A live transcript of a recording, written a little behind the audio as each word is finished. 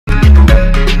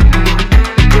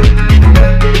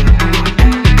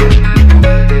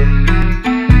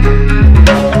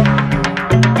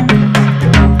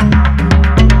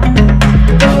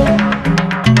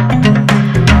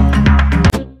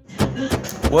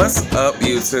What's up,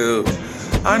 YouTube?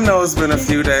 I know it's been a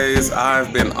few days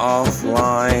I've been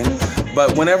offline,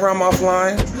 but whenever I'm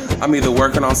offline, I'm either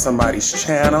working on somebody's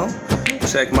channel.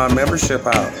 Check my membership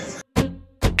out.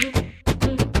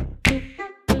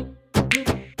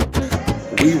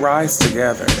 We rise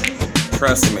together.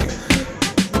 Trust me.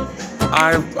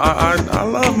 I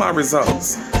love my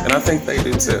results, and I think they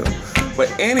do too.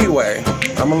 But anyway,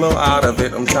 I'm a little out of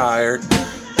it. I'm tired.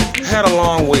 Had a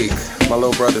long week. My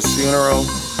little brother's funeral.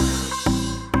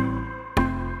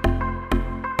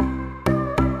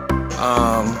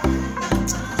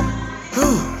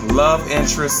 Love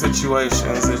interest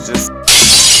situations. It's just.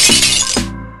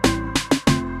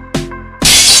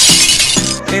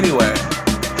 Anyway,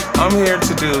 I'm here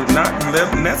to do not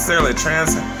necessarily a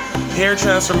hair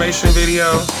transformation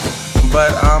video,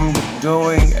 but I'm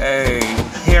doing a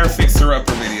hair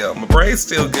fixer-upper video. My braid's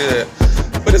still good,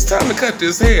 but it's time to cut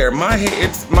this hair. My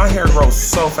hair grows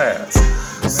so fast.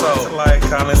 So like,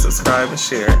 comment, subscribe, and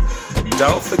share.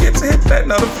 Don't forget to hit that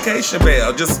notification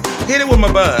bell. Just hit it with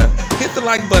my bun. Hit the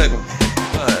like button.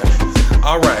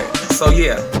 Alright, so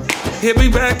yeah. Hit me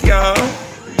back, y'all.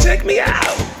 Check me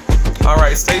out.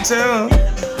 Alright, stay tuned.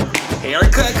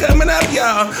 Haircut coming up,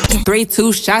 y'all. 3,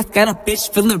 2 shots, got a bitch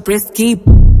feeling risky.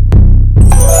 Remember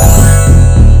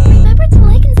to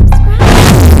like and subscribe.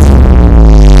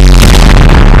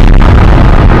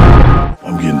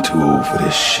 I'm getting too old for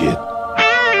this shit.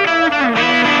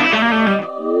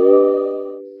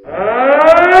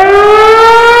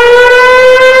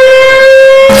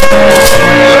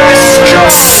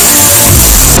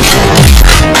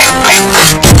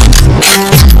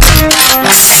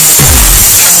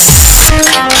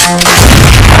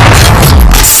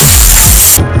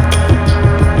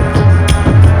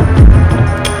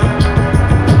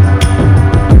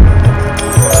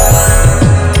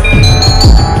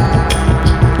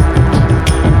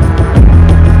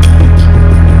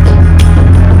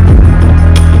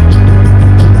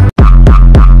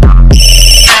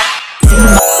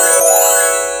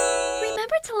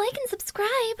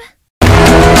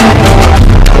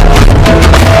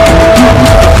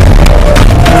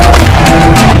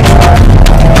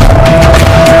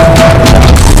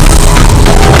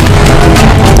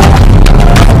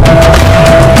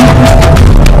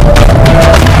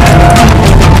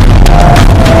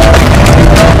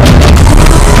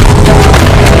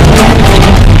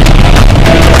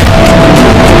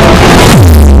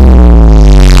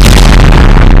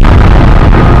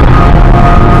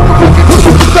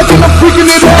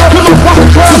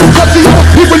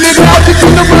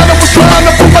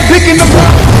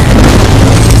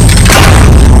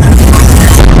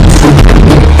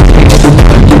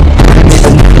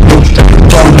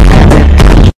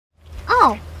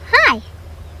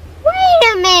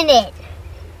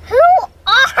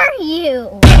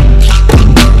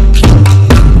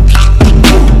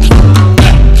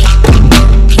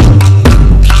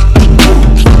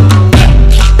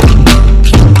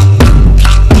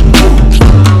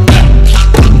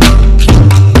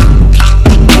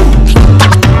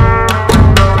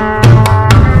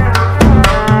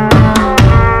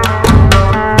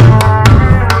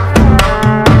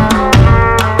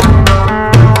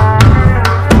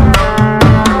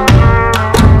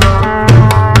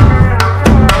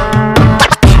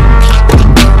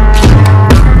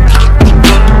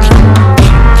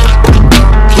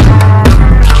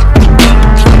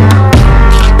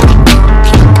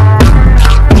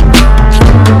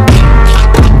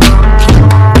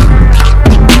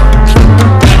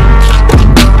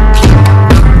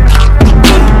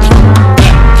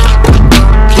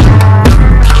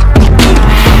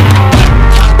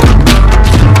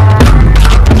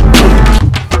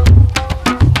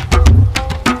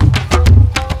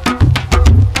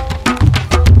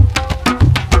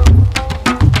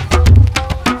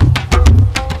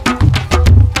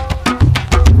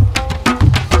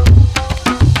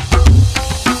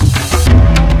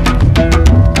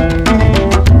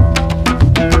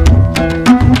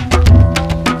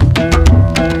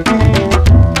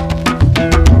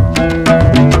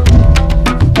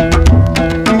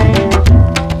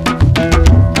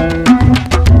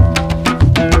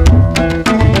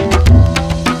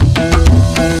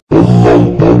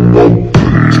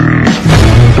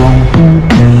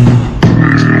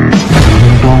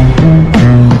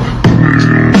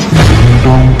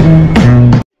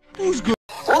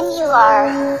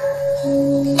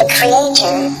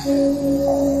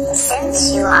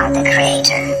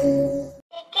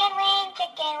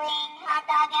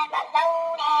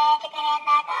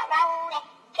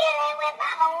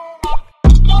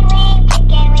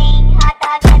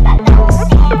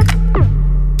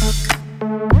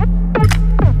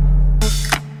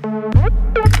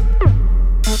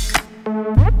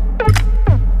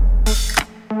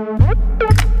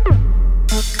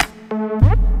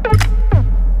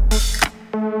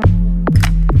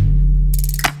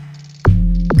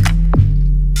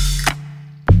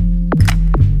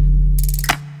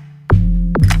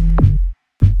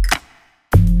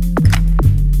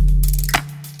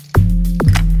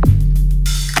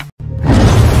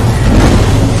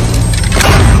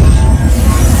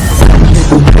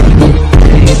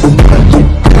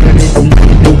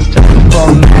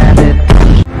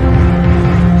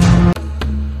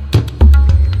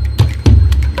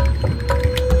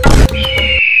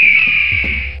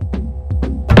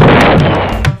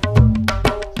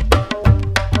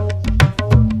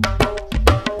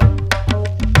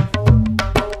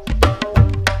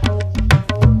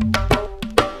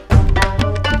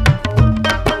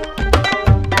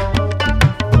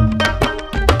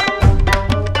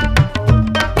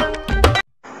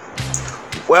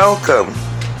 Welcome.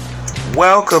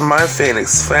 Welcome, my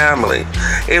Phoenix family.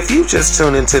 If you just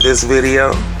tuned into this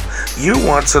video, you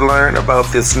want to learn about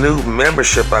this new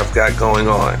membership I've got going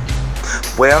on.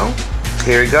 Well,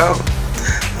 here you go.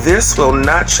 This will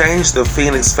not change the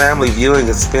Phoenix family viewing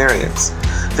experience.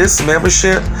 This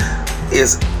membership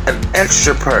is an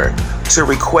extra perk to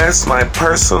request my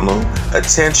personal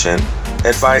attention,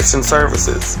 advice, and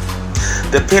services.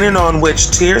 Depending on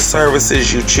which tier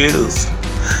services you choose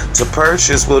to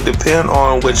purchase will depend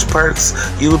on which perks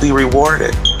you will be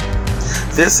rewarded.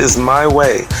 This is my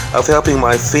way of helping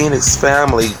my Phoenix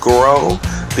family grow,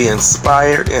 be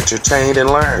inspired, entertained, and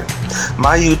learn.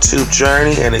 My YouTube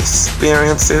journey and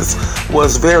experiences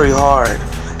was very hard,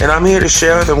 and I'm here to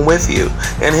share them with you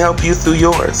and help you through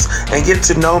yours and get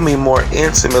to know me more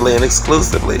intimately and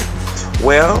exclusively.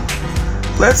 Well,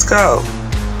 let's go.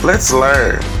 Let's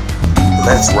learn.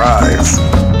 Let's rise.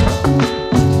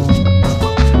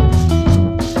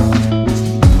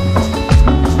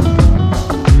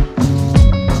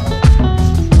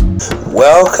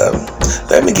 Welcome.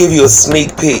 Let me give you a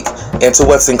sneak peek into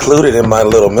what's included in my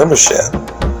little membership.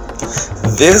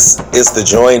 This is the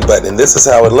join button. This is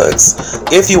how it looks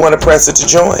if you want to press it to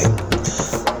join.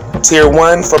 Tier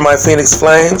 1 for my Phoenix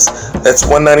Flames, that's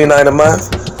 $1.99 a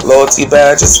month. Loyalty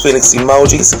badges, Phoenix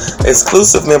emojis,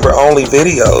 exclusive member only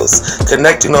videos,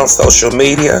 connecting on social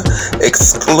media,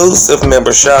 exclusive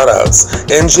member shoutouts,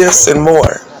 and gifs and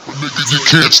more. You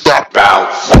can't stop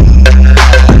bounce.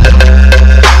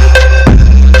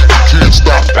 Can't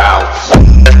stop bounce.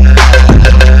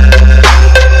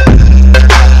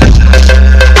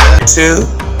 2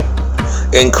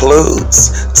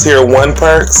 includes Tier 1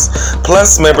 perks,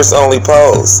 plus members only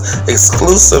polls,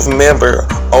 exclusive member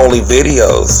only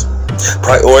videos,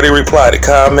 priority reply to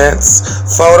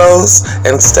comments, photos,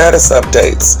 and status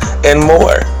updates, and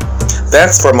more.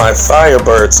 That's for my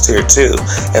Firebirds Tier 2,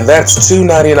 and that's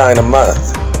 $2.99 a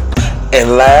month.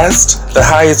 And last, the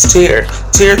highest tier,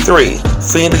 Tier 3,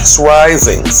 Phoenix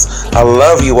Risings. I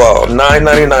love you all,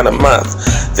 $9.99 a month.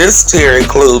 This tier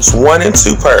includes 1 and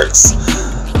 2 perks.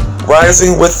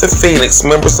 Rising with the Phoenix,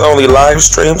 members only live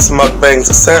streams, mukbangs,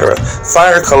 etc.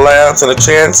 Fire collabs, and a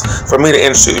chance for me to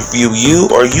interview you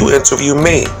or you interview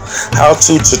me.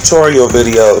 How-to tutorial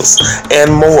videos, and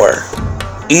more.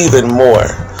 Even more.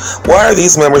 Why are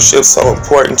these memberships so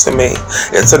important to me?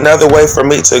 It's another way for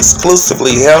me to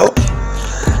exclusively help,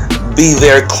 be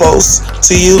there close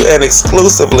to you and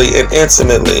exclusively and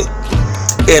intimately,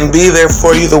 and be there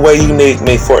for you the way you need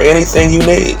me, for anything you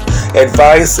need,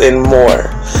 advice and more.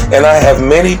 And I have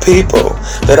many people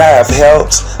that I have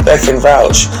helped that can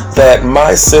vouch that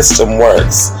my system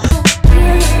works.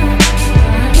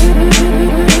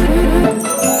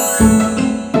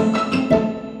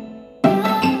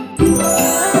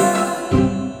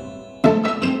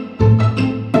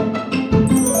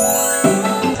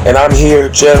 And I'm here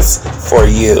just for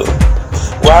you.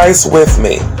 Rise with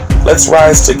me. Let's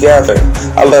rise together.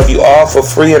 I love you all for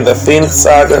free, and the Phoenix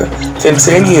Saga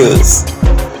continues.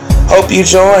 Hope you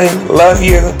join. Love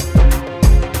you.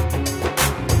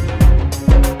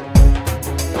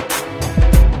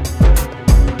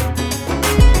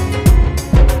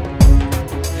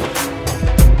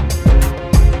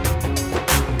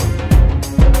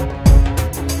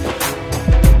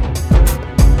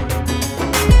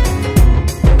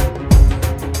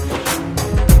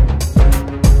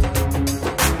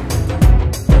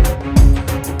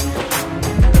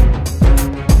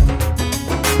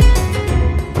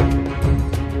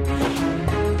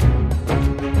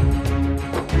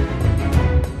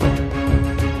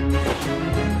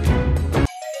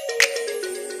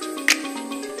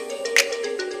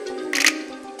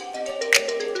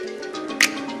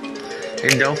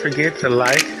 And don't forget to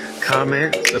like,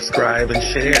 comment, subscribe, and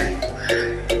share.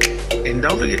 And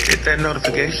don't forget to hit that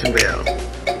notification bell.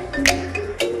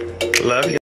 Love you.